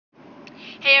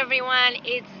Hey everyone,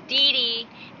 it's Dee,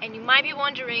 and you might be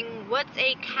wondering what's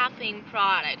a caffeine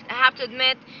product. I have to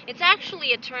admit, it's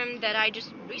actually a term that I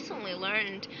just recently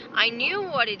learned. I knew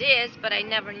what it is, but I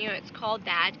never knew it's called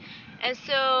that. And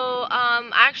so,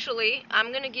 actually,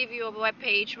 I'm gonna give you a web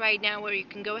page right now where you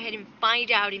can go ahead and find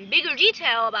out in bigger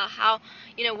detail about how,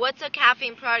 what's a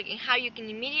caffeine product and how you can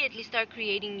immediately start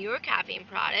creating your caffeine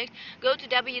product. Go to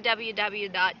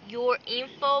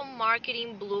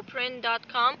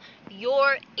www.yourinfomarketingblueprint.com,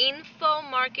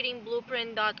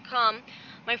 yourinfomarketingblueprint.com.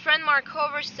 My friend Mark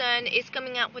Hoverson is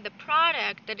coming out with a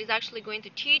product that is actually going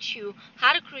to teach you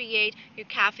how to create your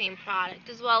caffeine product,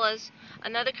 as well as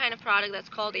another kind of product that's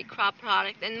called a crop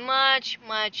product, and much,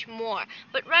 much more.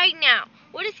 But right now,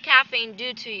 what does caffeine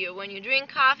do to you? When you drink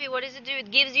coffee, what does it do?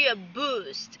 It gives you a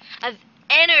boost of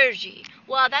energy.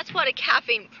 Well, that's what a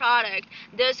caffeine product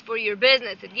does for your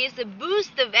business. It gives a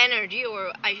boost of energy,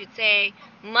 or I should say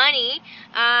money,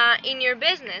 in your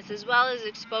business, as well as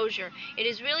exposure. It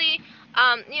is really,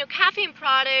 caffeine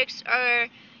products are,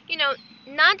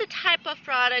 not the type of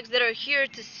products that are here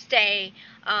to stay,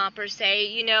 per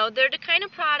se. They're the kind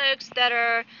of products that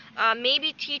are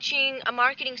maybe teaching a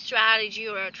marketing strategy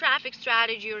or a traffic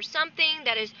strategy or something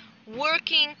that is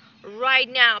working right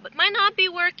now, but might not be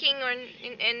working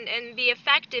and be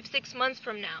effective 6 months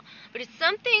from now. But it's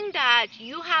something that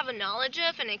you have a knowledge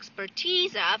of and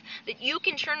expertise of that you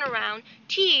can turn around,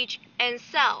 teach, and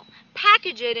sell.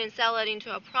 Package it and sell it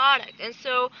into a product. And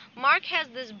so Mark has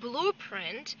this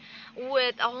blueprint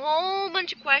with a whole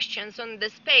bunch of questions on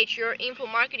this page, your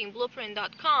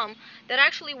infomarketingblueprint.com, that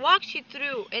actually walks you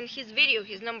through in his video,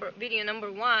 video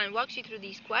number 1, walks you through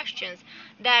these questions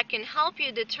that can help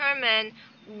you determine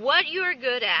what you're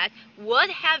good at, what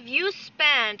have you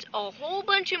spent a whole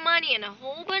bunch of money and a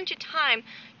whole bunch of time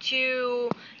to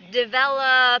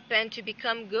develop and to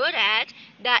become good at,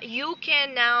 that you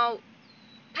can now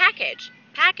package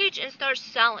and start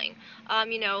selling.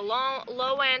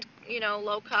 Low end,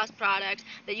 low cost products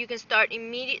that you can start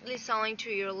immediately selling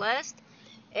to your list,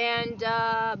 and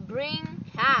bring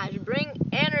cash, bring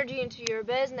energy into your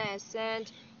business.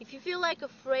 And if you feel like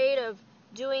afraid of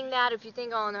doing that, if you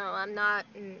think, oh no, I'm not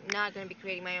going to be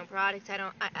creating my own products, I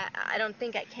don't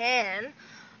think I can,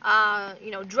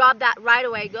 drop that right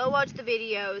away. Go watch the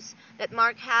videos that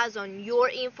Mark has on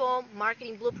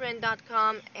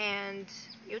yourinfomarketingblueprint.com, and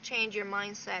you'll change your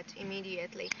mindset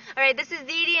immediately. Alright, this is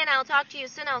Didi, and I'll talk to you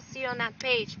soon. I'll see you on that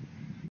page.